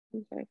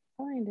If I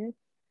find it.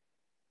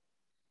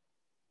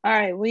 All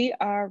right, we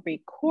are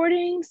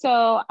recording.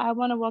 So I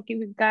want to welcome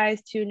you guys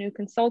to a new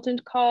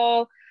consultant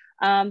call.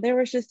 There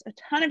was just a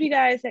ton of you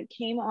guys that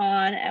came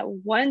on at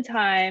one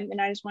time, and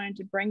I just wanted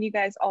to bring you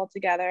guys all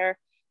together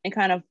and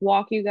kind of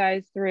walk you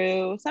guys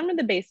through some of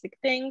the basic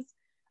things.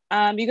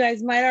 You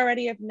guys might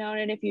already have known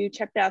it if you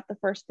checked out the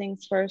first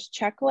things first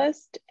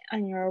checklist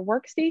on your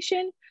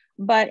workstation,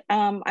 but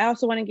I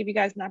also want to give you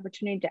guys an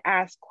opportunity to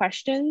ask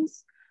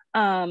questions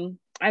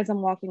as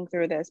I'm walking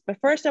through this. But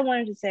first, I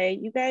wanted to say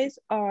you guys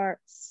are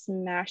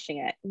smashing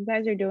it. You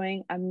guys are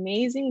doing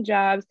amazing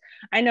jobs.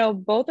 I know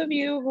both of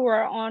you who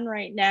are on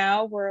right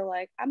now were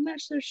like, I'm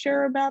not so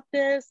sure about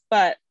this,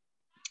 but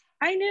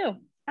I knew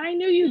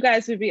you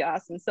guys would be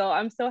awesome. So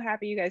I'm so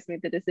happy you guys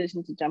made the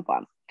decision to jump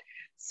on.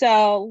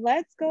 So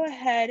let's go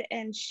ahead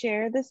and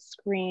share the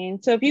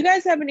screen. So if you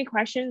guys have any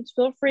questions,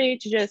 feel free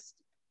to just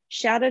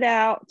shout it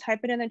out, type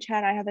it in the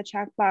chat. I have the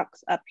chat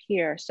box up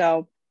here.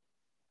 So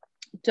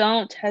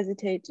don't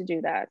hesitate to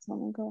do that. So I'm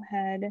gonna go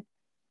ahead,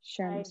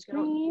 share my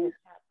screen.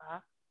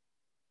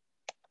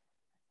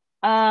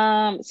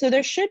 So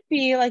there should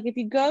be, like, if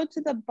you go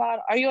to the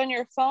bottom, are you on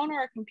your phone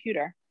or a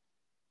computer?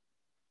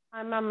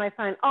 I'm on my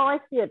phone. Oh, I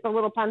see it, the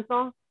little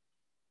pencil.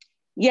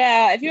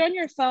 Yeah, if you're on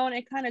your phone,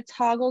 it kind of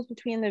toggles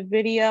between the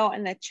video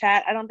and the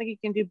chat. I don't think you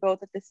can do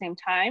both at the same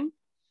time,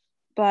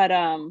 but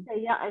okay,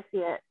 yeah, I see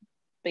it.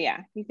 But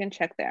yeah, you can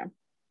check there.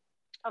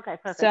 Okay,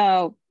 perfect.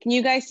 So can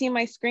you guys see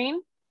my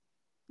screen?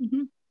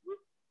 Mm-hmm.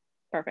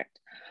 Perfect.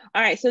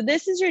 All right, so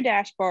this is your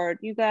dashboard.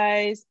 You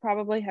guys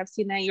probably have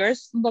seen that.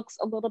 Yours looks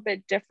a little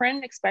bit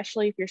different,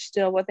 especially if you're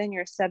still within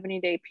your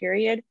 70-day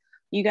period.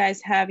 You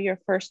guys have your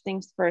first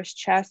things first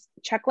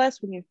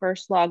checklist when you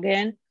first log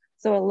in.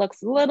 So it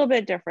looks a little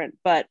bit different,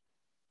 but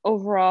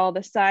overall the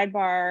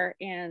sidebar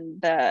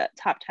and the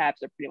top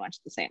tabs are pretty much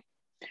the same.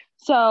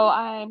 So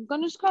I'm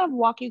going to just kind of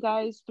walk you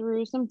guys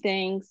through some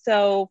things.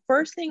 So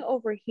first thing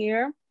over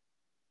here,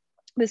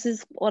 this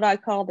is what I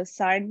call the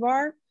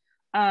sidebar.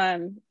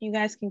 You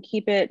guys can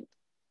keep it,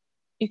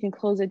 you can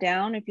close it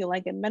down if you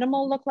like a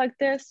minimal look like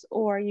this,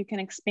 or you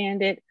can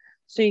expand it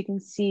so you can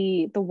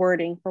see the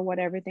wording for what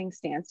everything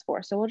stands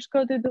for. So we'll just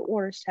go through the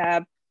orders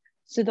tab.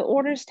 So the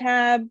orders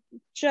tab,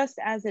 just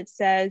as it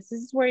says,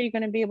 this is where you're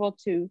going to be able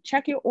to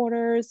check your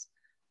orders,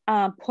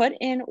 put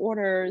in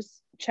orders,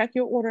 check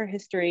your order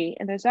history.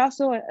 And there's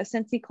also a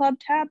Scentsy Club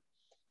tab,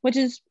 which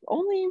is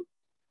only,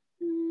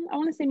 I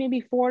want to say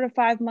maybe 4 to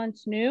 5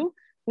 months new.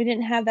 We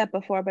didn't have that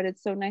before, but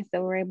it's so nice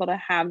that we're able to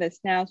have this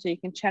now, so you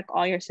can check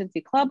all your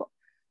Scentsy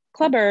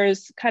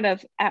clubbers kind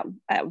of at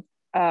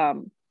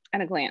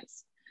a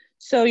glance.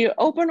 So your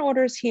open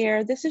orders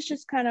here, this is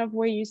just kind of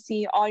where you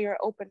see all your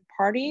open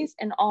parties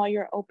and all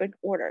your open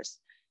orders.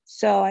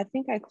 So I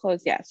think I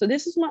closed, yeah. So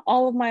this is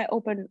all of my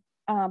open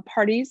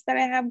parties that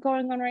I have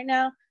going on right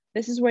now.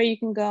 This is where you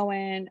can go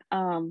in,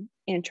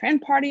 enter in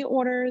party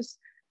orders,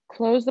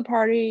 close the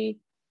party,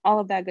 all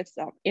of that good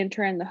stuff.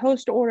 Enter in the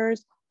host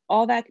orders,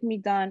 all that can be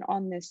done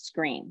on this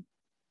screen.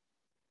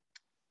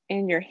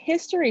 In your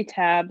history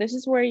tab, this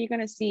is where you're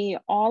going to see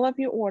all of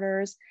your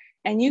orders,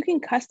 and you can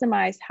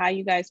customize how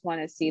you guys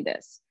want to see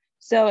this.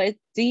 So it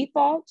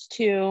defaults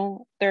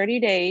to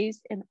 30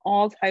 days in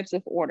all types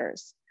of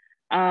orders.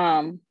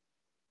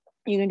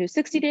 You can do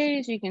 60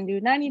 days, you can do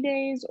 90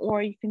 days,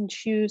 or you can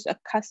choose a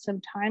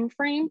custom time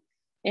frame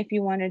if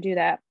you want to do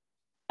that.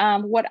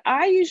 What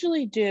I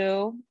usually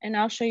do, and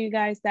I'll show you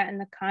guys that in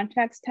the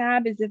context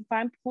tab, is if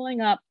I'm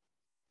pulling up,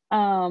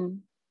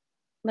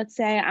 let's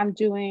say I'm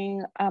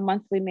doing a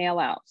monthly mail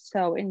out.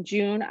 So in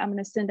June, I'm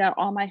going to send out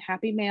all my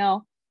happy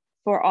mail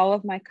for all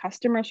of my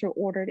customers who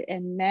ordered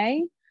in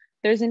May.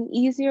 There's an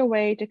easier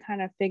way to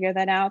kind of figure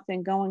that out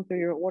than going through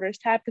your orders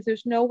tab, because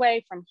there's no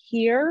way from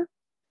here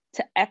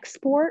to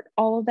export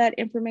all of that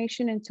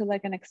information into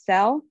like an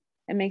Excel.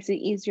 It makes it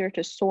easier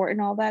to sort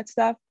and all that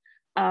stuff.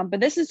 But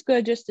this is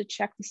good just to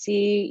check to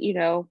see, you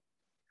know,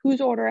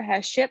 whose order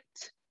has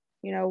shipped,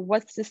 you know,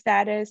 what's the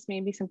status,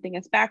 maybe something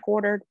is back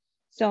ordered,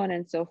 so on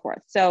and so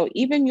forth. So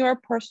even your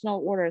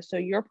personal orders, so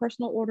your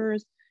personal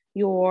orders,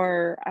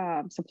 your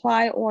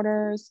supply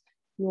orders,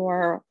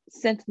 your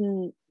Scent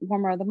and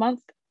Warmer of the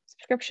Month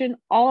subscription,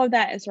 all of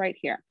that is right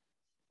here.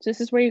 So this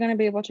is where you're going to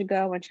be able to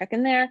go and check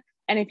in there.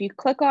 And if you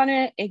click on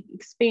it, it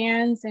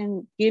expands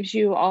and gives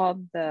you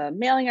all the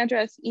mailing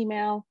address,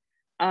 email,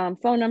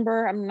 phone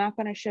number. I'm not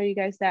going to show you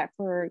guys that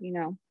for, you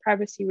know,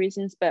 privacy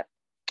reasons, but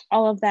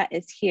all of that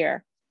is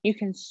here. You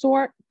can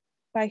sort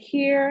by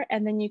here,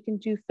 and then you can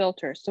do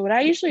filters. So what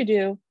I usually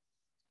do,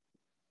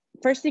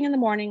 first thing in the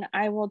morning,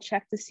 I will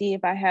check to see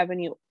if I have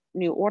any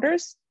new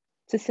orders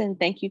to send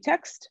thank you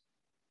text.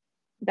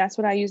 That's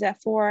what I use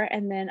that for.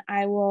 And then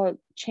I will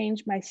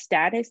change my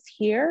status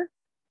here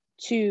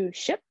to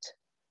shipped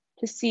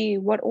to see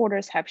what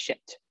orders have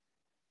shipped.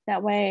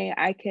 That way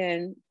I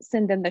can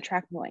send them the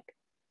tracking link.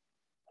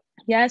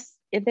 Yes,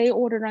 if they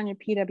ordered on your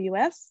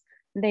PWS,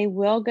 they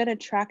will get a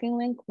tracking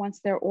link once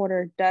their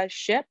order does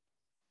ship.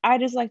 I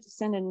just like to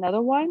send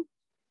another one.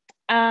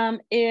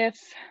 And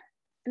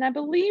I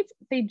believe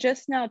they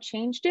just now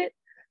changed it,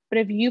 But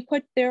if you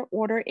put their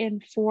order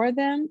in for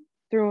them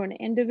through an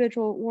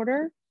individual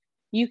order,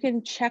 you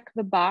can check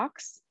the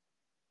box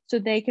so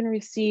they can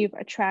receive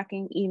a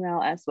tracking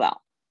email as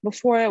well.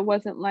 Before it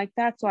wasn't like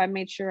that, so I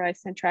made sure I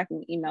sent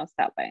tracking emails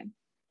that way.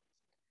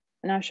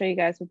 And I'll show you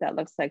guys what that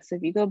looks like. So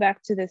if you go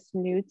back to this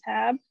new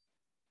tab,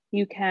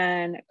 you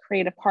can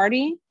create a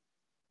party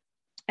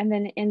and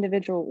then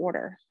individual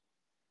order.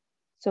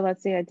 So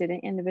let's say I did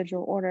an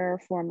individual order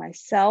for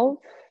myself.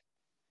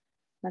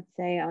 Let's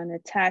say I'm gonna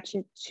attach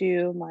it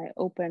to my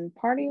open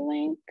party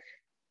link,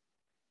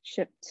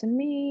 ship to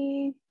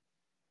me.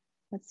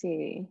 Let's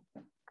see,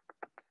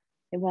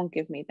 it won't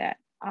give me that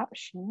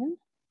option.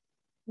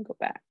 Go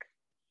back,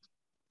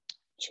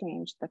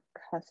 change the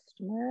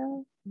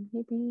customer,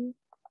 maybe.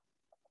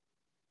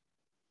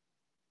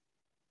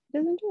 It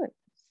doesn't do it.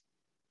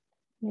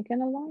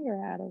 Making a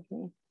liar out of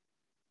me.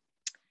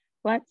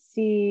 Let's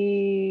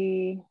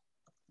see.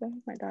 Do I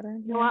have my daughter in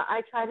here? You know what?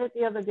 I tried it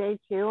the other day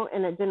too,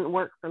 and it didn't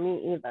work for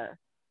me either.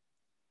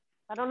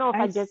 I don't know if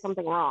I did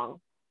something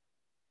wrong.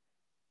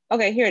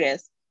 Okay, here it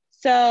is.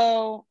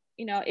 So,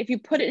 you know, if you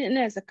put it in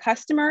as a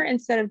customer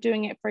instead of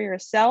doing it for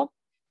yourself,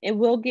 it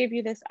will give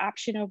you this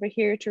option over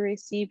here to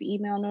receive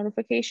email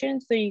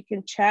notifications. So you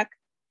can check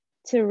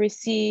to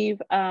receive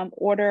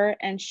order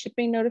and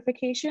shipping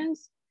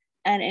notifications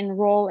and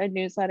enroll in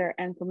newsletter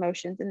and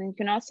promotions. And then you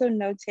can also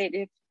notate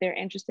if they're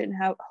interested in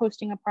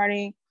hosting a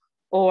party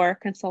or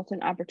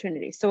consultant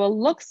opportunities. So it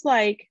looks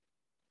like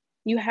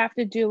you have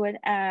to do it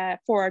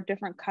for a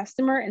different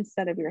customer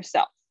instead of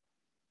yourself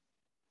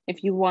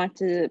if you want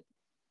to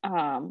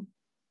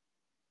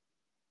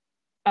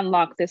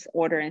unlock this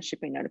order and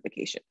shipping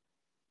notification.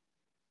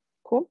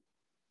 Cool.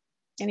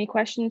 Any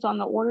questions on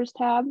the orders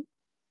tab?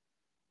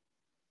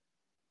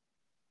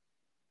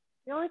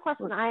 The only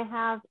question I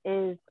have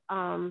is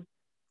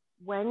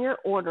when you're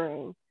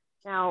ordering.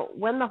 Now,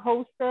 when the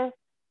hostess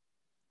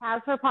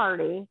has her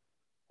party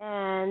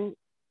and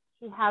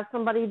she has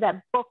somebody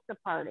that booked the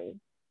party.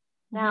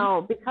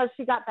 Now, because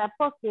she got that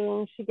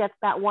booking, she gets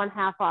that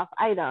 1/2 off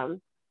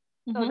item.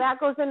 So that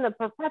goes in the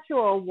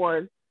perpetual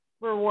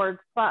rewards,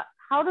 but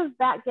how does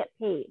that get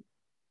paid?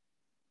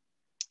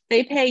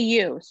 They pay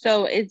you.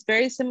 So it's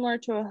very similar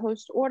to a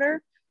host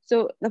order.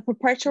 So the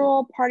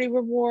perpetual party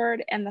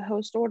reward and the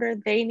host order,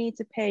 they need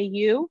to pay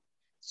you.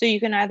 So you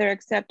can either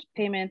accept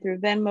payment through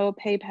Venmo,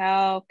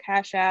 PayPal,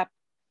 Cash App,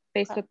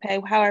 Facebook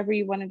Pay, however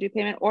you want to do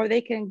payment, or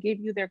they can give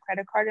you their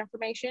credit card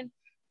information.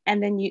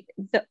 And then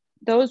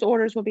those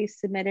orders will be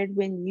submitted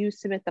when you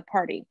submit the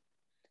party.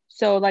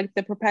 So like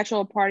the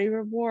perpetual party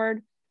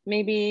reward,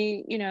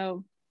 maybe, you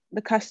know,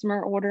 the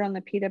customer ordered on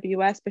the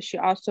PWS, but she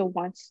also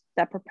wants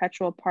that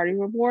perpetual party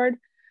reward.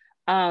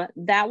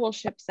 That will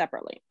ship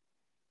separately.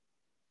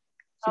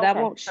 So that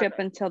won't ship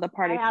until the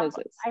party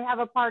closes. I have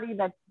a party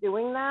that's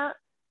doing that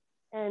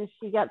and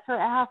she gets her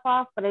 1/2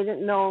 off, but I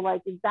didn't know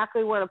like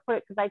exactly where to put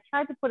it because I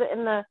tried to put it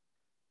in the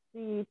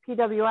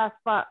PWS,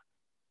 but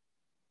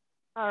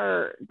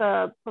or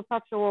the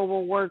perpetual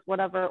rewards,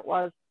 whatever it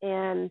was,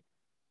 and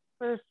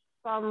for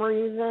some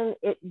reason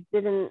it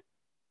didn't,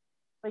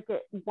 like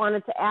it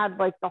wanted to add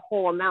like the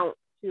whole amount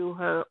to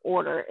her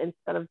order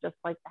instead of just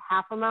like the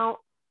half amount.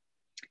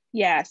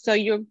 Yeah, so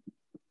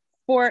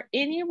for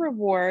any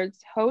rewards,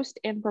 host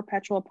and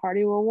perpetual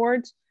party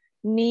rewards,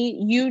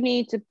 you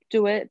need to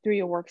do it through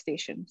your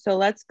workstation. So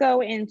let's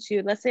go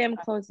into, let's say I'm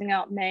closing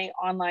out May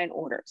online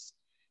orders.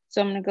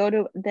 So I'm going to go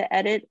to the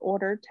edit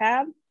order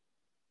tab.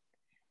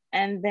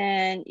 And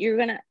then you're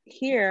going to,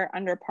 here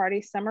under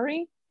party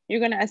summary, you're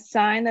going to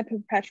assign the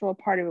perpetual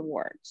party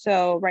reward.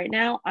 So right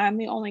now I'm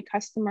the only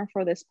customer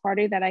for this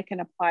party that I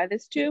can apply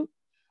this to.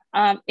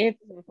 If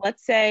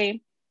let's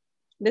say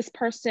this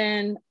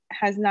person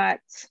has not,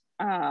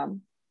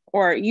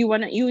 or you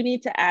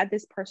need to add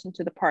this person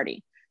to the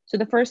party. So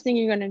the first thing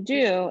you're going to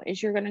do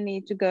is you're going to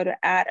need to go to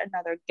add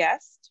another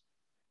guest,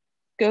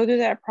 go through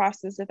that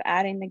process of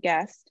adding the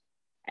guest,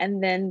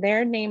 and then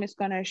their name is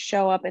going to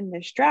show up in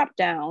this drop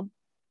down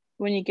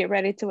when you get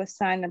ready to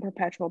assign the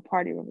perpetual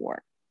party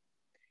reward.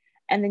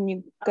 And then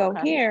you go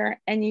here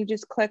and you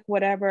just click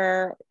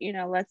whatever, you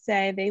know, let's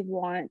say they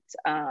want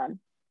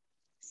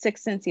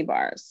 6 Scentsy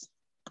bars.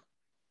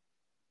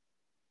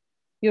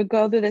 You'll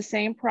go through the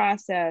same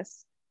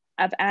process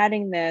of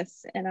adding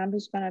this, and I'm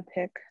just gonna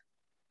pick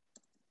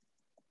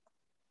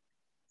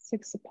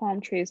 6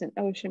 palm trees and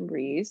ocean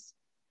breeze,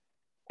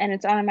 and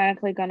it's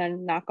automatically gonna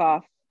knock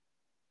off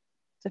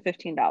to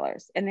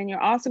 $15. And then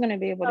you're also gonna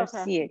be able to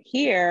see it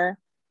here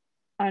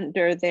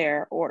under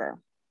their order.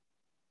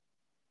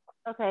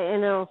 Okay,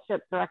 and it'll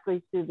ship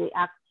directly to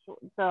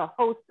the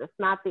hostess,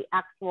 not the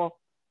actual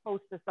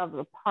hostess of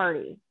the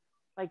party,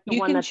 like the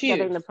one that's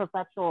getting the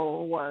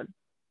perpetual reward.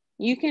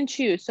 You can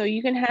choose. So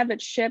you can have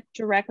it shipped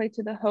directly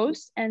to the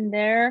host, and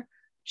their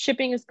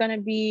shipping is going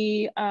to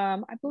be,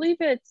 I believe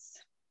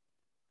it's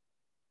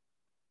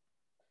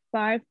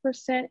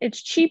 5%.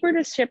 It's cheaper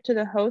to ship to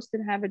the host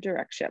than have it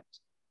direct shipped.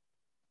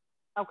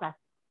 Okay.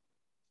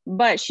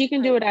 But she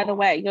can do it either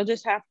way. You'll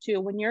just have to,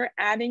 when you're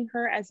adding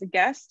her as a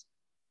guest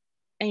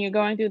and you're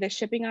going through the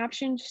shipping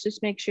options,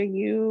 just make sure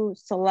you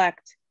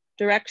select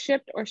direct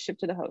shipped or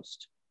shipped to the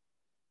host.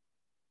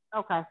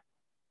 Okay.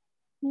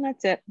 And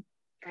that's it.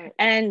 Right.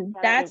 And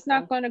Yeah, that's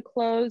not sense. going to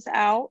close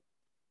out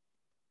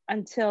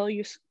until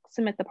you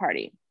submit the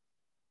party.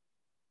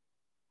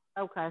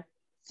 Okay.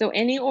 So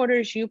any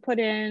orders you put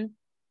in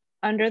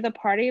under the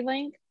party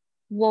link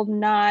will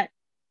not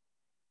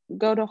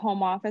go to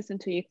home office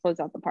until you close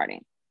out the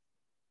party.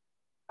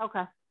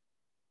 Okay.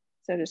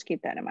 So just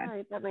keep that in mind. All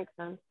right, that makes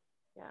sense.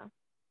 Yeah.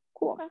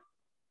 Cool. Okay.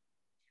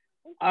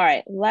 All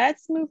right,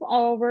 let's move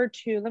over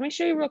to, let me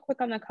show you real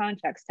quick on the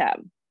contacts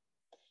tab.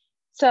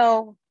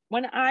 So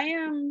when I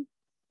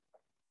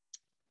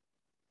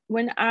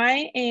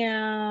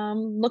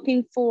am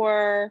looking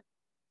for,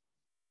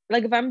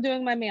 like if I'm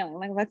doing my mailing,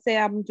 like let's say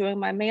I'm doing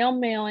my mail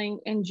mailing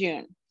in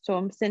June. So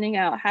I'm sending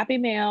out happy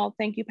mail,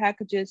 thank you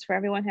packages for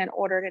everyone had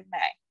ordered in May.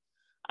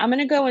 I'm going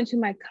to go into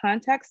my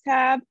contacts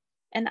tab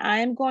and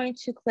I'm going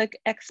to click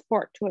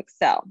export to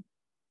Excel.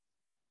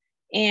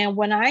 And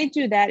when I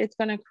do that, it's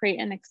going to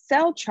create an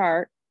Excel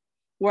chart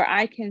where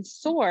I can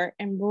sort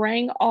and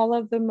bring all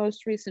of the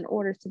most recent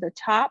orders to the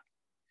top.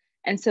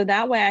 And so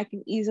that way I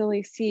can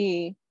easily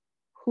see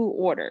who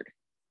ordered.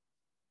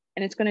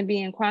 And it's going to be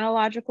in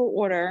chronological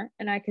order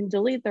and I can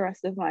delete the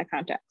rest of my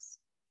contacts.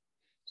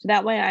 So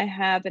that way I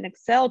have an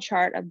Excel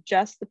chart of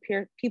just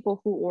the people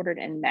who ordered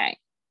in May.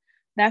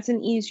 That's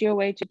an easier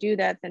way to do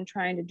that than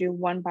trying to do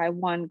one by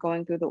one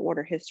going through the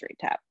order history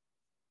tab.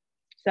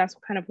 So that's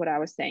kind of what I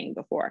was saying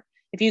before.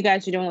 If you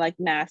guys are doing like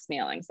mass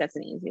mailings, that's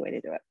an easy way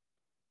to do it.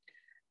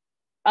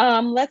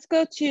 Let's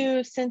go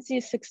to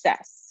Scentsy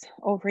Success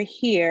over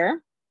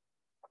here.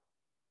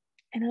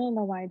 And I don't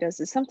know why it does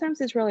this. Sometimes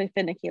it's really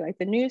finicky. Like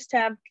the news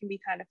tab can be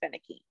kind of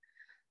finicky.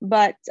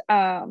 But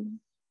bring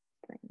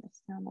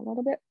this down a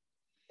little bit.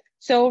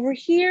 So over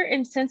here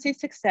in Scentsy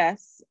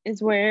Success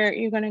is where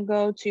you're going to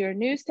go to your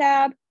news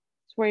tab.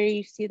 It's where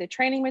you see the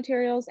training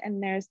materials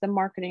and there's the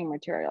marketing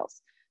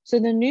materials. So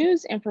the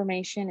news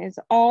information is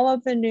all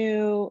of the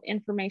new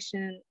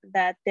information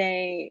that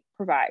they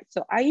provide.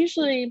 So I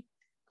usually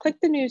click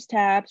the news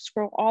tab,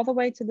 scroll all the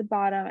way to the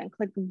bottom and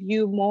click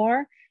view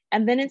more.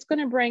 And then it's going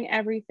to bring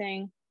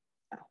everything.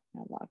 Oh,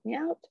 now log me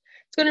out.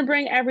 It's going to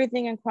bring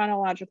everything in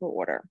chronological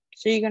order.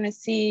 So you're going to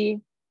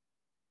see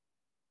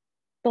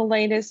the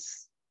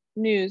latest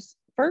news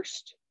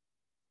first.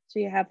 So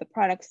you have the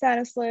product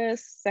status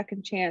list,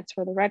 second chance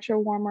for the retro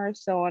warmer,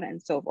 so on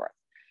and so forth.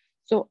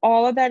 So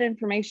all of that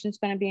information is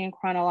going to be in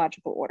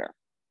chronological order.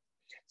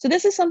 So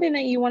this is something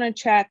that you want to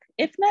check,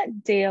 if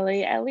not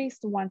daily, at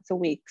least once a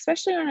week,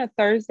 especially on a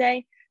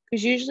Thursday,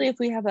 because usually if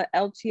we have an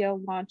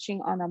LTO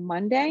launching on a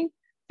Monday,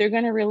 they're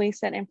going to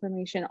release that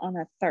information on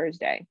a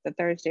Thursday, the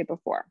Thursday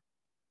before.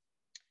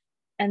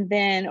 And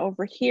then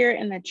over here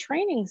in the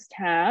trainings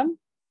tab,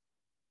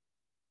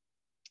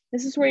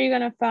 this is where you're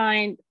going to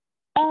find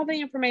all the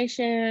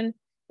information.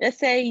 Let's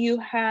say you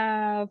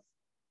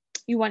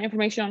want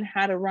information on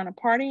how to run a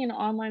party, an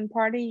online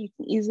party. You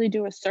can easily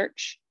do a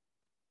search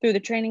through the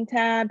training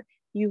tab.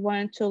 You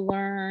want to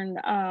learn,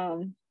 I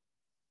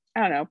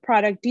don't know,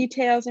 product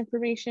details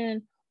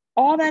information.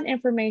 All that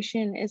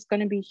information is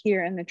going to be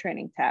here in the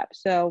training tab.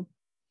 So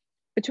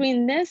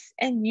between this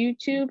and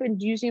YouTube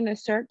and using the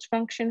search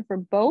function for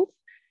both,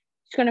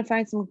 you're going to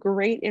find some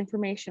great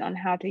information on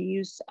how to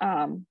use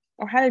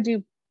or how to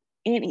do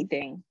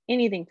anything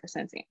for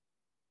Scentsy.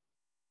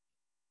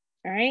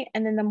 All right,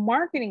 and then the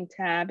marketing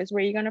tab is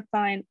where you're going to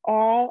find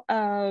all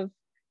of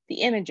the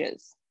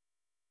images.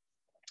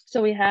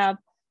 So we have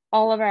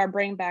all of our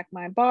Bring Back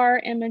My Bar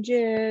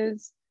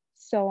images,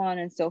 so on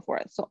and so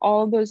forth. So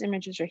all of those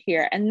images are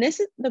here. And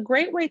this is the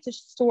great way to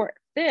sort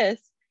this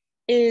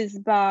is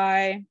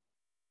by,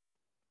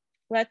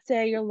 let's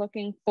say you're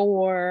looking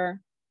for,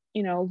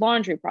 you know,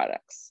 laundry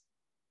products.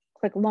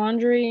 Click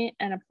laundry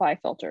and apply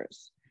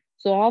filters.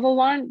 So all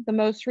the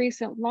most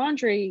recent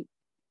laundry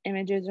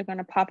images are going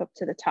to pop up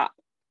to the top.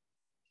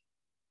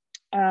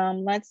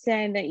 Let's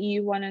say that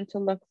you wanted to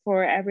look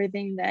for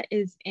everything that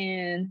is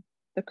in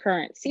the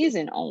current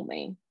season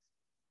only.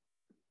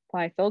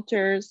 Apply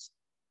filters,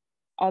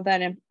 all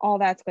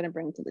that's going to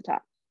bring to the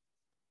top.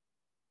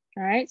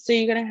 All right, so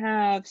you're going to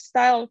have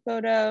styled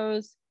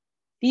photos.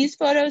 These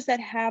photos that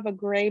have a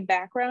gray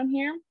background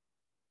here,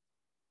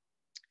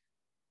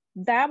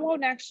 that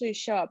won't actually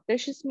show up.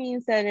 This just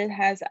means that it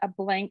has a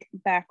blank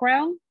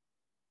background.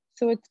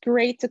 So it's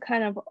great to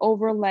kind of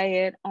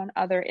overlay it on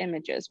other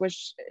images,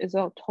 which is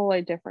a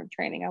totally different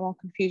training. I won't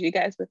confuse you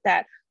guys with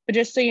that. But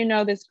just so you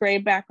know, this gray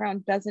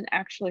background doesn't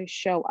actually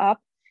show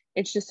up.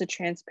 It's just a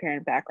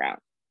transparent background,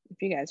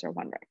 if you guys are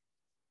wondering.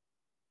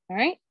 All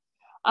right.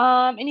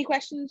 Any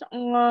questions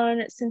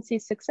on Scentsy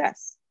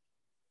Success?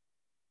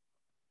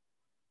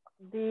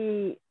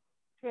 The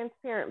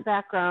transparent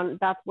background,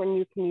 that's when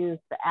you can use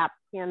the app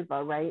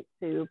Canva, right,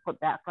 to put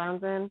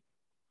backgrounds in?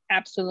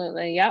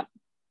 Absolutely, yep.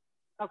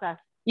 Okay.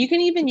 You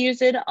can even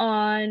use it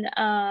on,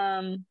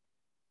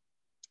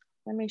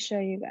 let me show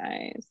you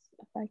guys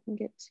if I can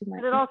get to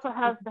my. But it also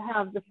has to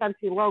have the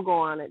Scentsy logo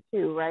on it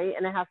too, right?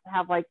 And it has to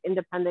have like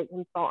independent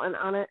consultant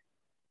on it.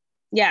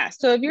 Yeah,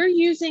 so if you're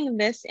using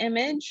this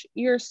image,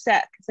 you're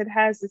set because it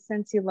has the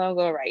Scentsy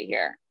logo right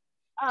here.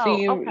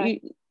 So Oh,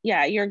 okay.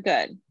 yeah, you're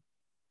good.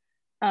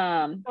 So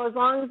as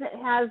long as it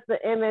has the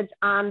image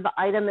on the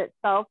item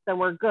itself, then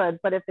we're good.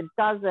 But if it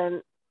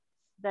doesn't,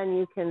 then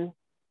you can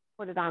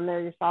put it on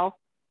there yourself.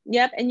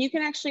 Yep, and you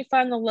can actually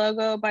find the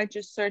logo by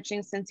just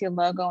searching Scentsy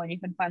logo, and you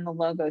can find the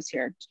logos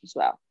here as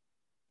well.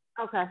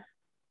 Okay.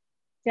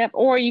 Yep,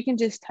 or you can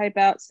just type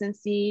out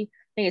Scentsy.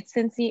 I think it's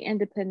Scentsy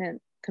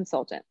Independent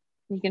Consultant.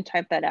 You can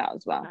type that out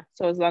as well. Okay.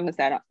 So as long as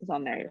that is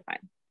on there, you're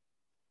fine.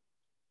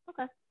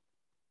 Okay.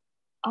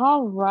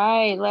 All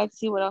right, let's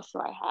see what else do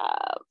I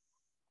have.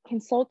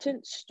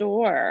 Consultant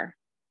store.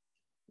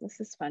 This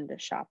is fun to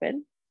shop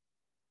in.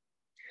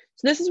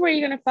 So this is where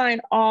you're going to find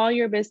all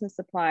your business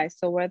supplies.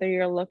 So whether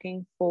you're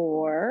looking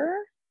for,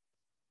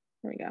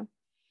 here we go,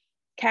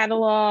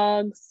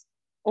 catalogs,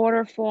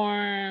 order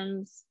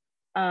forms,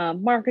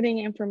 marketing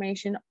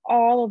information,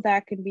 all of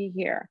that can be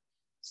here.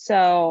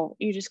 So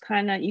you just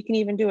you can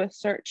even do a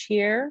search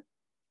here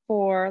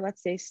for,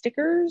 let's say,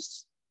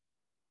 stickers.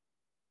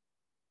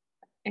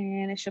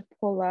 And it should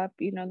pull up,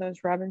 you know,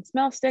 those rub and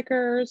smell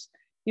stickers.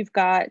 You've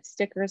got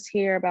stickers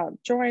here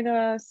about join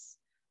us,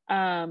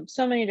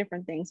 so many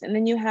different things. And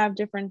then you have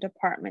different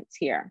departments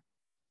here,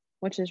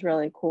 which is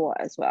really cool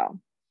as well.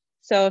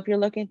 So if you're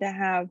looking to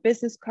have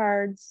business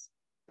cards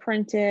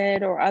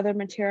printed or other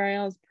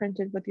materials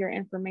printed with your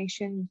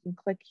information, you can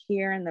click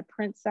here in the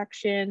print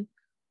section.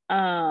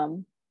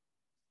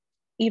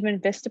 Even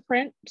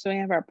Vistaprint. So we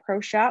have our Pro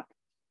Shop.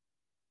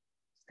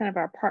 It's kind of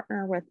our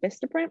partner with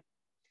Vistaprint.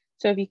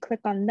 So if you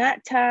click on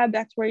that tab,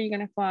 that's where you're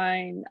going to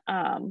find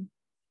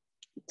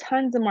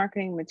tons of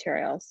marketing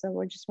materials. So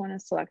we just want to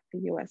select the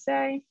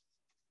USA.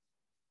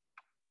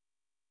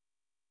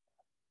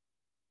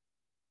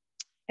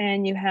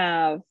 And you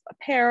have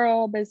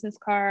apparel, business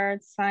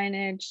cards,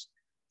 signage,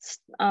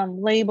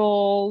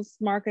 labels,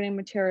 marketing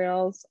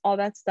materials, all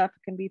that stuff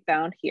can be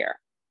found here.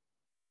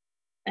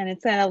 And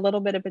it's at a little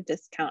bit of a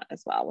discount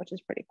as well, which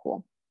is pretty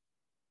cool.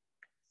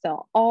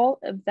 So all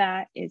of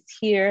that is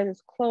here.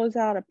 There's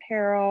closeout,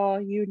 apparel,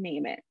 you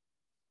name it.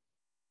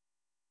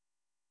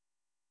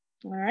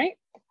 All right.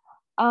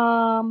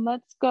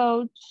 Let's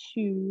go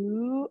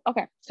to,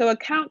 okay, so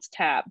accounts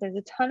tab. There's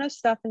a ton of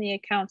stuff in the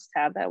accounts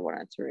tab that I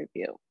wanted to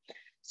review.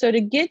 So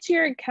to get to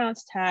your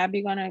accounts tab,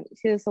 you're gonna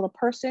see this little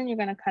person, you're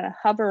gonna kind of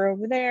hover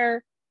over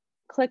there,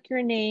 click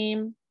your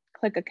name,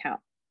 click account.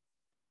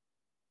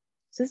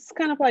 So this is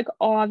kind of like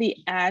all the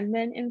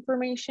admin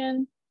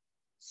information.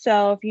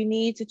 So if you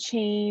need to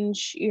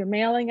change your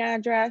mailing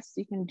address,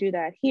 you can do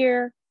that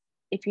here.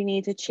 If you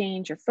need to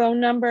change your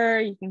phone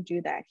number, you can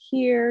do that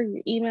here.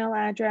 Your email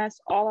address,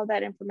 all of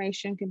that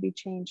information can be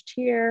changed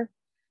here.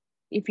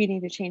 If you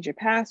need to change your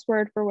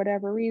password for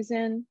whatever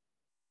reason.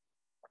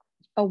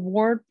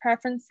 Award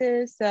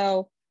preferences.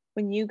 So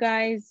when you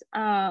guys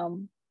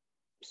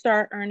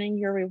start earning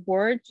your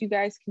rewards, you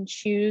guys can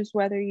choose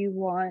whether you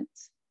want,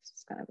 this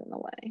is kind of in the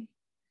way.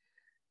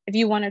 If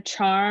you want a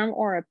charm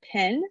or a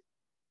pin,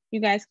 you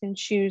guys can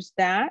choose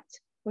that,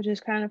 which is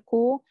kind of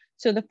cool.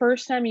 So the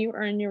first time you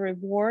earn your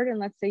reward, and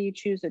let's say you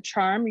choose a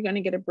charm, you're going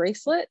to get a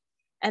bracelet.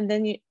 And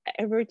then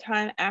every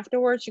time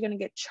afterwards, you're going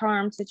to get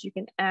charms that you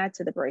can add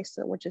to the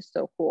bracelet, which is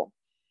so cool.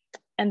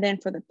 And then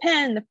for the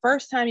pen, the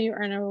first time you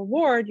earn a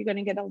reward, you're going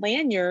to get a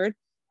lanyard.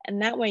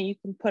 And that way you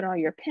can put all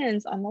your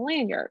pins on the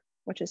lanyard,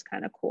 which is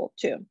kind of cool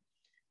too.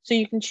 So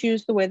you can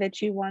choose the way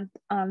that you want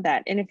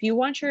that. And if you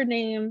want your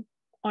name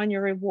on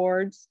your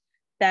rewards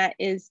that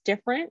is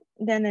different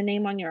than the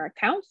name on your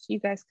accounts, you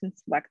guys can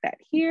select that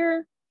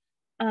here.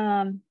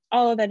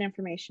 All of that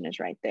information is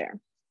right there.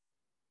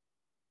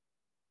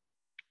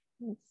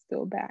 Let's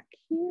go back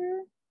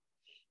here.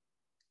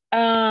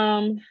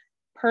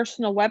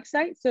 Personal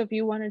website. So if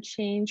you want to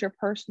change your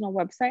personal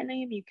website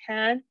name, you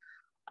can.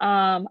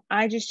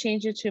 I just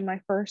changed it to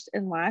my first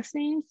and last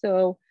name.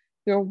 So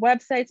your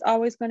website's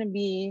always going to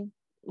be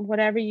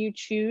whatever you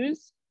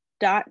choose,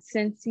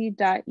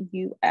 .scentsy.us.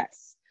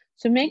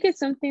 So make it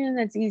something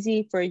that's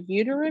easy for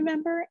you to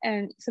remember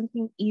and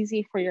something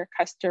easy for your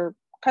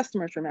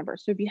customers remember.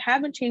 So if you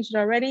haven't changed it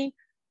already,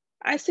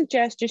 I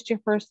suggest just your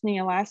first and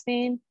your last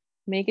name.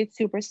 Make it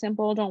super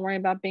simple. Don't worry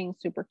about being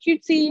super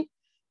cutesy.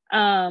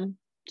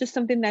 Just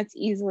something that's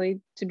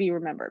easily to be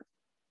remembered.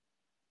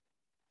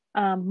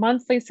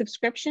 Monthly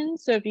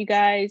subscriptions. So if you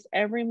guys,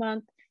 every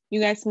month,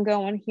 you guys can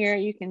go in here,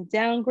 you can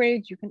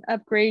downgrade, you can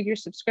upgrade your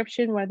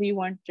subscription, whether you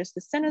want just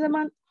the scent of the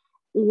month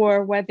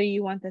or whether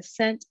you want the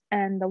scent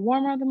and the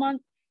warmer of the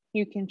month.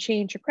 You can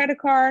change your credit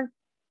card,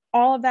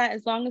 all of that,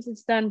 as long as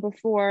it's done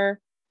before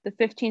the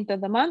 15th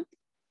of the month,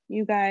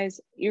 you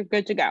guys, you're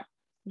good to go.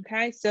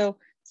 Okay, so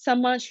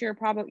some months you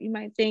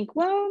might think,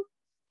 well,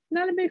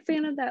 not a big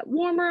fan of that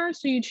warmer,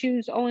 so you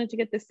choose only to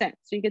get the scent.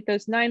 So you get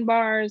those 9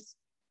 bars,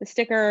 the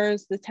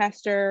stickers, the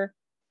tester,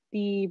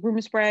 the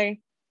room spray,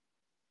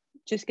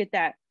 just get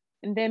that.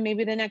 And then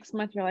maybe the next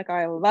month you're like, oh,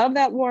 I love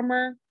that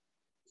warmer,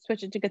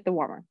 switch it to get the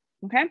warmer.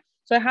 Okay,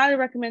 so I highly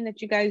recommend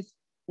that you guys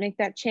make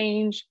that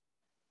change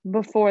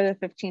before the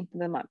 15th of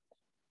the month.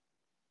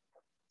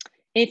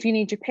 If you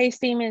need your pay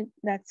statement,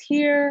 that's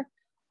here.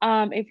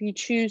 If you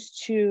choose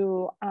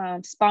to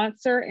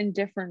sponsor in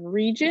different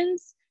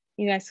regions,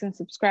 you guys can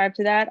subscribe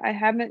to that. I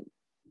haven't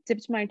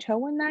dipped my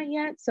toe in that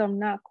yet, so I'm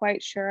not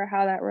quite sure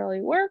how that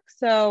really works.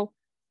 So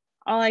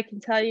all I can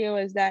tell you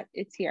is that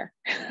it's here.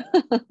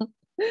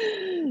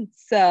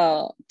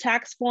 So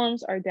tax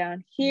forms are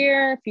down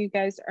here if you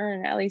guys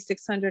earn at least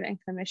 600 in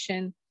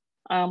commission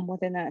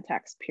within that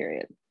tax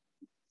period.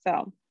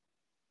 So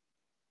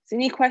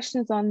any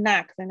questions on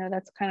that? Because I know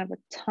that's kind of a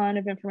ton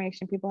of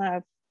information. People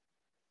have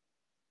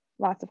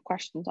lots of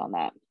questions on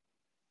that.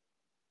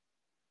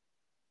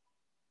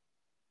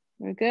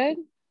 We're good?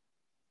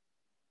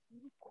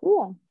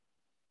 Cool.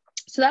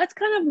 So that's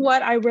kind of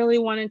what I really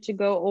wanted to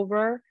go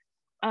over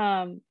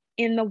in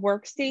the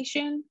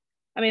workstation.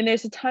 I mean,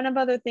 there's a ton of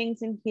other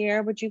things in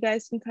here, but you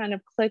guys can kind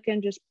of click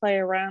and just play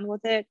around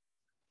with it.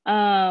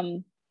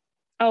 Oh,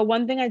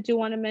 one thing I do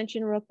want to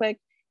mention real quick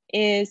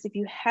is if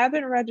you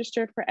haven't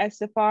registered for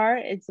SFR,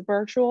 it's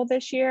virtual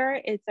this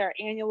year. It's our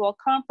annual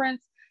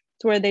conference.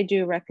 It's where they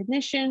do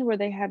recognition, where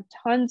they have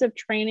tons of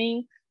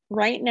training.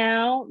 Right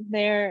now,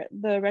 the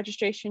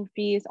registration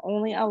fee is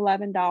only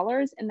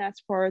 $11, and that's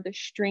for the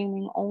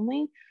streaming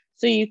only.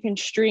 So you can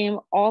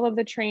stream all of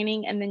the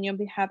training, and then you'll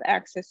have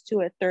access to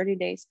it 30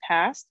 days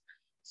past.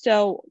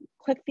 So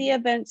click the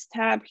events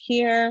tab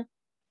here,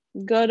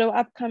 go to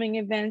upcoming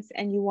events,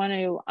 and you want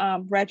to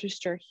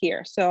register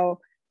here.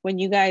 So when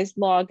you guys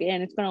log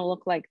in, it's going to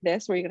look like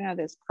this, where you're going to have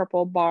this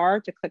purple bar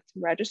to click to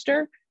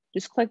register.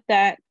 Just click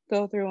that,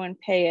 go through and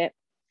pay it.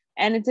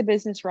 And it's a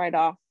business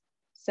write-off.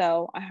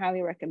 So I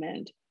highly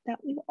recommend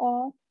that we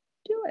all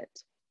do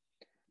it.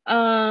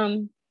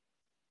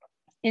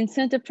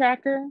 Incentive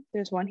tracker,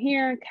 there's one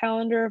here.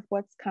 Calendar of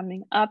what's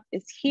coming up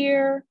is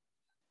here.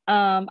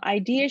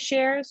 Idea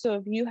share. So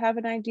if you have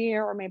an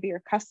idea, or maybe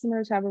your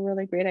customers have a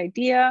really great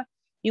idea,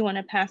 you want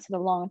to pass it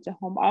along to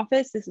home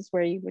office, this is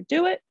where you would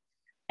do it.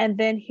 And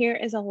then here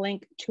is a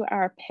link to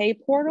our pay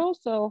portal.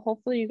 So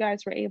hopefully you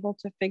guys were able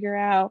to figure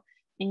out,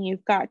 and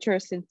you've got your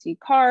Scentsy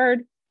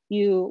card,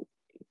 you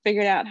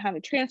figured out how to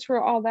transfer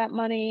all that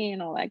money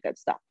and all that good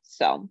stuff.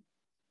 So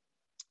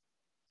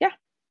yeah,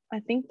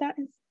 I think that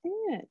is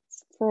it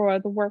for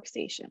the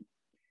workstation.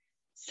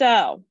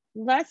 So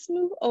let's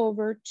move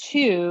over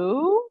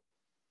to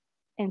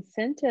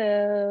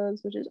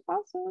incentives, which is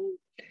awesome.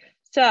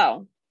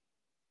 So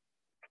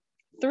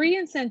 3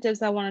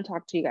 incentives I want to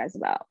talk to you guys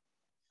about.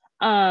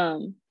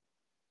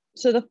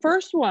 So the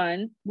first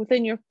one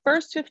within your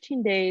first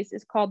 15 days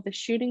is called the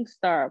Shooting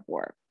Star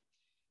Award.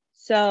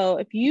 So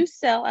if you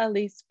sell at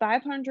least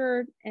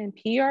 500 in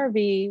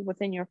PRV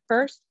within your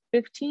first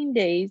 15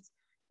 days,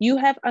 you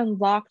have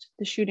unlocked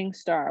the Shooting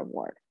Star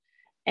Award.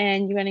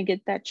 And you're going to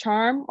get that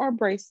charm or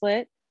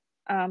bracelet,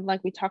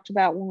 like we talked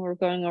about when we were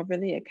going over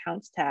the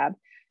accounts tab,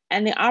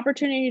 and the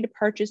opportunity to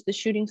purchase the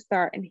Shooting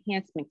Star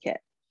Enhancement Kit.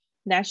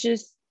 That's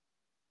just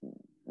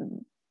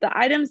the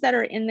items that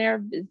are in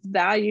there is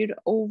valued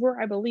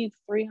over, I believe,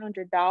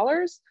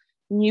 $300,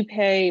 and you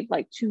pay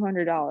like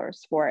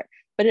 $200 for it,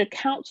 but it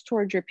counts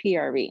towards your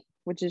PRV,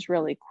 which is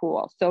really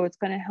cool. So it's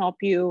going to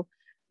help you.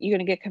 You're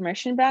going to get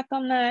commission back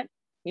on that.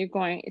 It's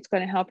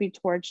going to help you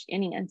towards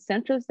any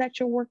incentives that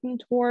you're working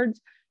towards.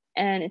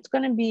 And it's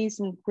going to be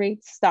some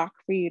great stock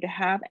for you to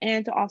have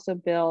and to also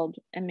build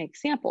and make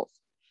samples.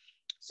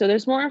 So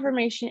there's more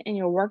information in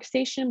your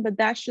workstation, but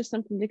that's just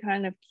something to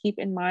kind of keep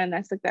in mind.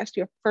 That's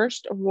your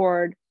first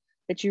award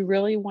that you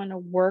really want to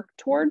work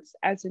towards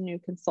as a new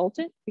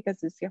consultant,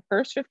 because it's your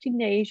first 15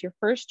 days, your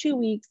first 2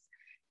 weeks.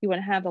 You want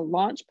to have a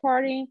launch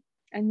party,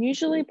 and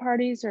usually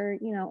parties are,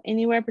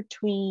 anywhere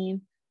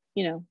between,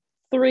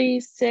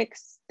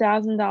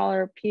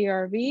 $3,000-$6,000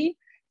 PRV,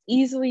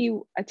 easily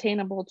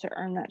attainable to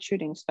earn that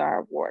Shooting Star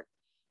Award.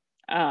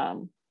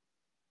 So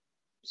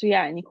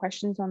yeah, any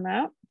questions on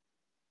that?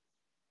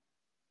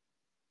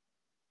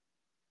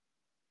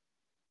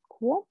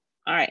 Cool.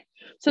 All right.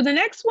 So the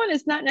next one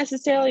is not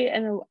necessarily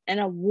an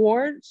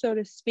award, so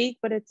to speak,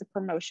 but it's a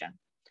promotion,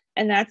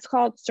 and that's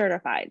called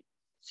certified.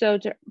 So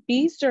to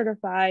be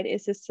certified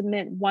is to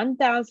submit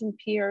 1,000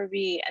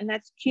 PRV, and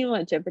that's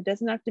cumulative. It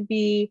doesn't have to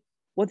be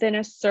within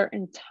a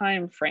certain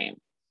time frame.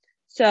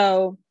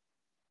 So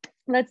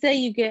let's say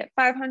you get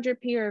 500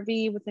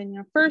 PRV within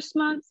your first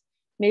month.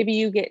 Maybe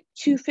you get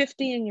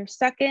 250 in your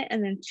second,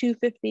 and then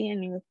 250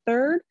 in your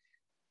third.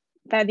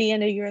 By the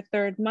end of your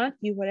third month,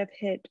 you would have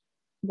hit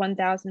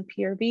 1,000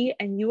 PRV,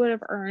 and you would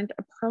have earned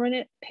a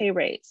permanent pay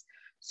raise.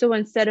 So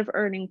instead of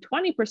earning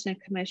 20%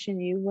 commission,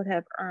 you would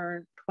have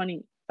earned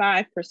 25%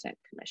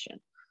 commission.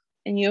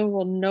 And you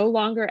will no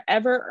longer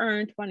ever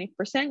earn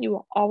 20%. You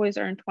will always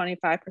earn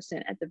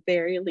 25% at the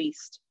very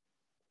least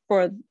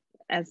for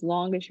as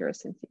long as you're a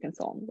Scentsy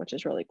consultant, which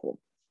is really cool.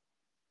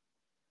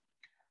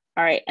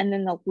 All right, and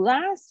then the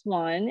last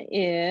one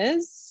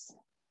is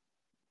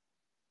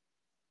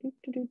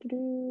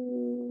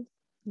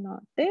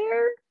not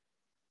there.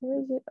 Where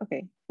is it?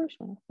 Okay, first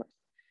one, of course.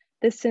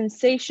 The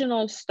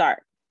sensational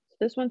start.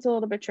 This one's a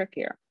little bit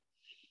trickier.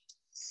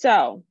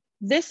 So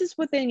this is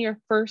within your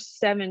first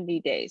 70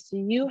 days. So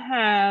you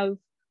have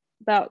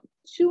about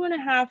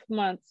 2.5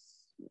 months,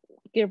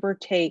 give or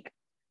take,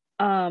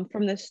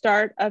 from the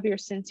start of your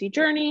Scentsy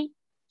journey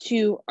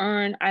to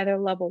earn either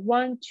level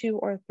 1, 2,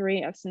 or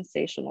 3 of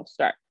Sensational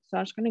Start. So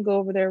I'm just going to go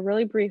over there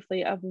really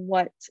briefly of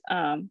what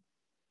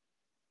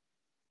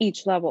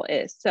each level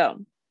is.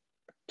 So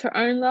to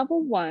earn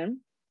level 1,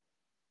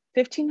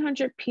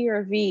 1,500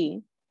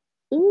 PRV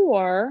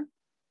or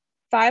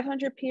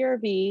 500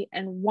 PRV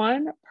and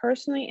 1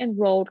 personally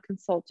enrolled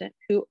consultant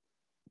who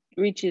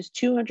reaches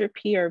 200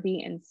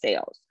 PRV in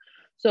sales.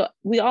 So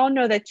we all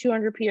know that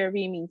 200 PRV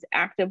means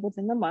active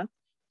within the month.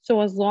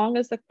 So as long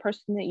as the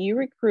person that you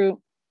recruit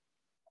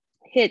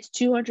hits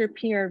 200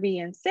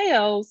 PRV in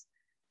sales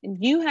and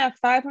you have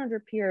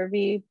 500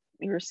 PRV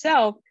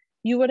yourself,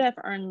 you would have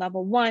earned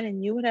level 1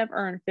 and you would have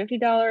earned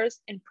 $50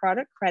 in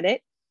product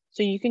credit.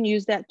 So you can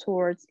use that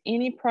towards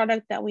any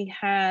product that we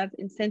have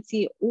in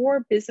Scentsy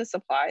or business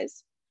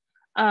supplies.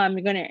 You're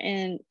going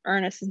to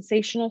earn a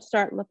Sensational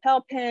Start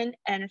lapel pin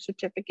and a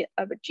certificate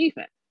of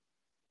achievement.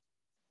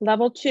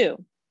 Level 2,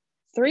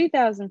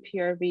 3,000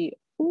 PRV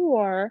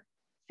or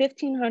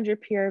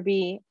 1,500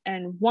 PRV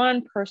and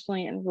 1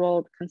 personally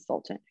enrolled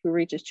consultant who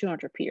reaches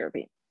 200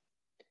 PRV.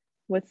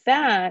 With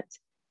that,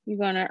 you're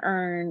going to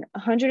earn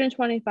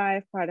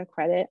 125 product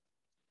credit,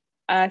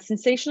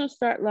 Sensational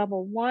Start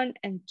level 1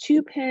 and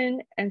 2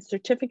 pin and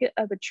certificate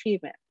of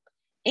achievement.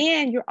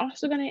 And you're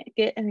also going to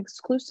get an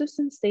exclusive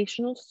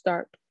Sensational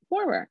Start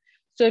warmer.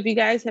 So if you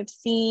guys have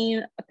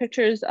seen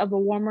pictures of a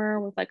warmer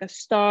with like a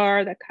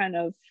star that kind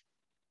of,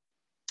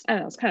 I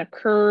don't know, it's kind of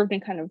curved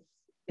and kind of,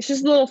 it's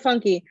just a little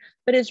funky,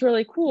 but it's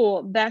really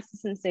cool. That's the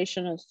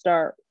Sensational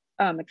Start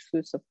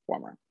exclusive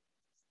warmer.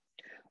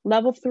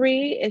 Level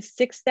 3 is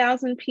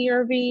 6,000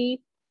 PRV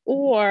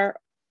or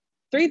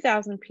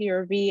 3,000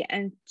 PRV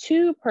and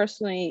 2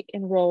 personally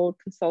enrolled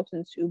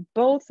consultants who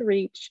both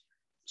reach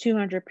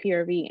 200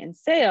 PRV in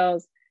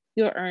sales.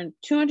 You'll earn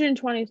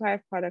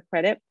 225 product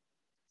credit.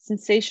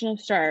 Sensational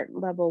Start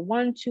level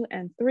 1, 2,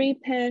 and 3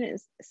 pin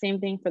is the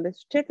same thing for the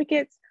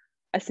certificates.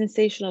 A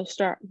Sensational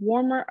Start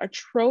warmer, a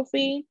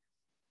trophy,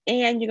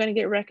 and you're going to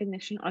get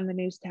recognition on the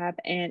news tab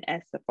and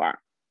SFR.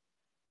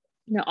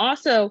 Now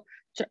also,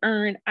 to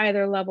earn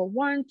either level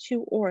 1,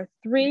 2, or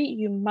 3,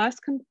 you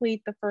must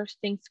complete the First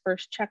Things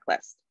First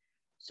checklist.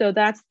 So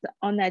that's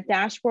on that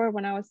dashboard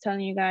when I was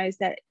telling you guys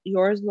that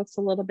yours looks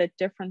a little bit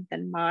different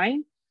than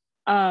mine.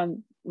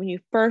 When you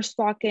first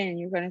walk in,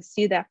 you're going to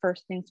see that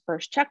First Things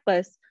First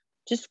checklist.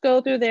 Just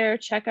go through there,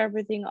 check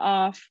everything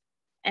off,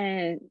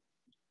 and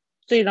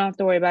so you don't have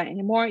to worry about it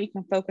anymore. You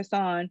can focus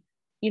on,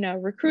 you know,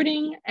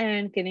 recruiting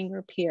and getting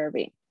your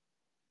PRV.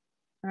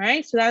 All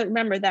right, so that,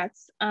 remember,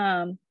 that's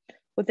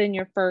within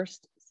your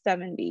first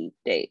 70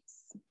 days.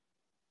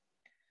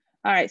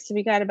 All right, so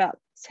we got about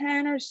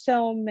 10 or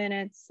so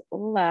minutes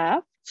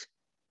left.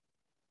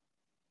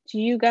 Do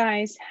you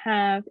guys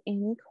have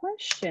any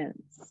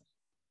questions?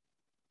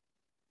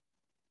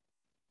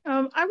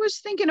 I was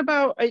thinking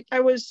about, I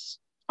was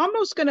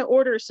almost going to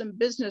order some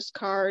business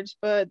cards,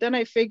 but then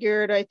I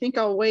figured I think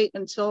I'll wait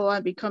until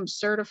I become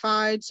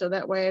certified, so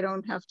that way I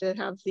don't have to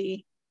have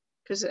the,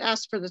 because it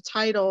asks for the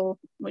title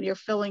when you're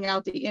filling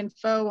out the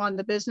info on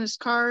the business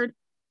card.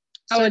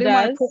 So oh, it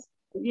does?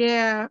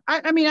 Yeah,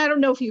 I mean, I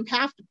don't know if you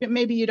have to,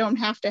 maybe you don't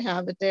have to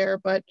have it there,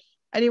 but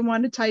I didn't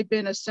want to type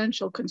in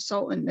essential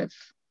consultant if,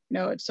 you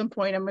know, at some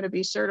point I'm going to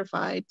be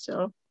certified,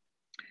 so.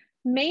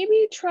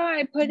 Maybe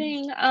try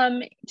putting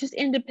just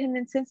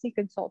independent Scentsy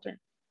consultant.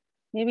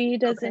 Maybe he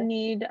doesn't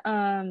need,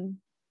 I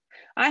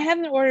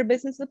haven't ordered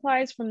business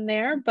supplies from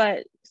there,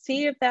 but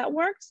see if that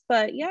works.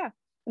 But yeah,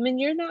 I mean,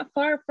 you're not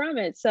far from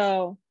it.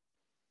 So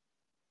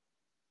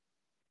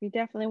if you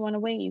definitely want to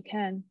wait, you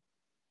can.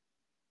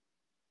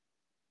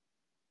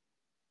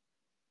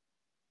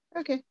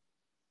 Okay.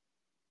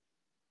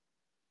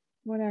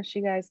 What else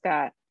you guys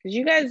got? Because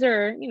you guys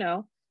are, you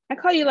know, I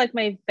call you like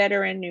my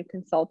veteran new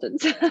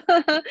consultants.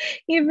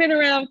 You've been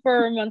around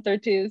for a month or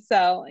two,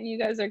 so you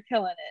guys are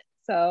killing it.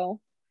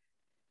 So.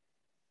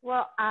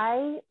 Well,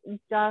 I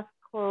just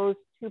closed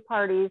 2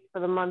 parties for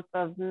the month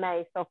of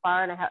May so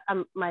far, and I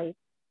have my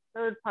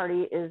 3rd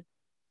party is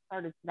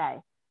started today,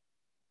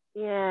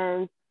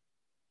 and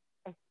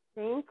I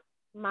think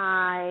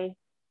my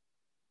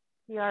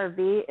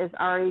PRV is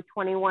already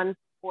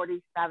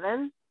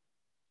 2147.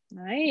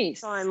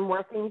 Nice. So I'm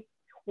working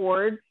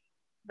towards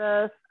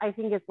the, I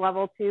think it's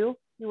level 2.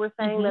 You were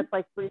saying that's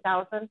like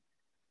 3,000.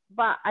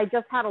 But I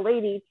just had a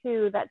lady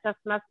too that just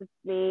messaged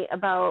me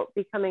about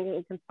becoming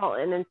a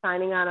consultant and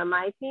signing on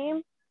my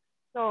team.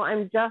 So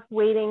I'm just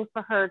waiting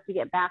for her to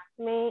get back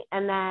to me.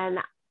 And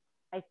then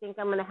I think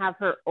I'm going to have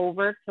her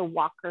over to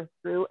walk her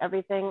through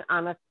everything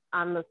on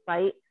the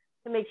site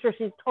to make sure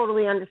she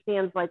totally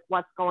understands like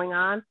what's going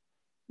on.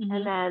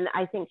 And then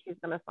I think she's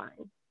going to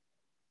sign.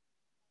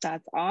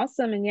 That's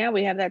awesome. And yeah,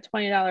 we have that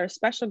 $20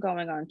 special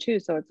going on too.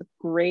 So it's a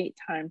great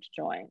time to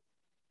join.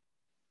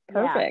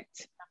 Perfect.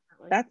 Yeah.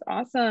 That's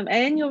awesome.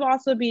 And you'll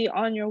also be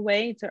on your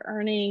way to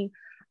earning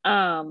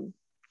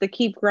the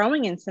Keep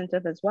Growing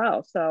incentive as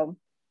well. So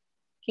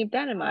keep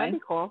that in mind. That'd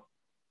be cool.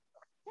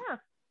 Yeah.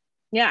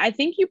 Yeah, I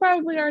think you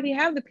probably already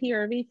have the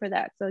PRV for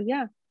that. So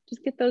yeah,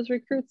 just get those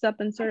recruits up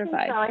and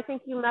certified. I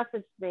think you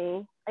messaged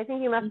me. I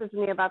think you messaged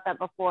me about that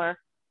before.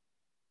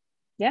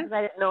 Yeah. Because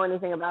I didn't know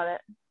anything about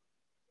it.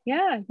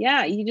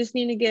 Yeah. You just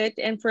need to get,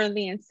 and for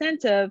the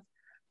incentive,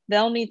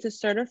 they'll need to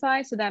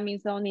certify. So that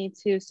means they'll need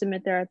to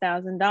submit their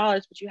 $1,000,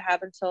 but you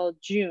have until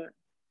June,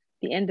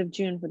 the end of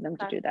June, for them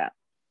to do that.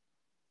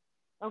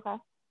 Okay.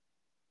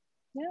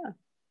 Yeah.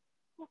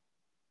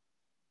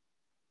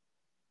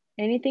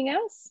 Anything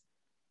else?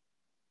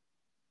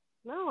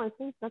 No, I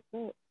think that's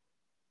it.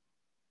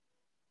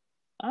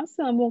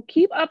 Awesome. Well,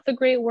 keep up the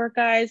great work,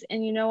 guys.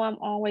 And you know, I'm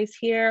always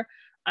here.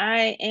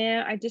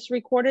 I just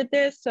recorded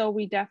this, so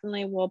we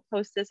definitely will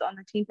post this on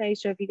the team page.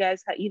 So if you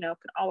guys, can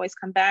always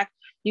come back.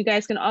 You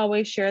guys can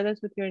always share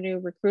this with your new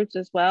recruits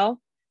as well,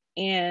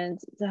 and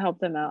to help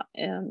them out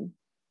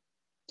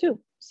too.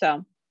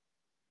 So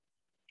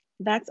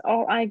that's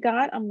all I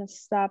got. I'm gonna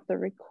stop the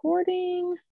recording.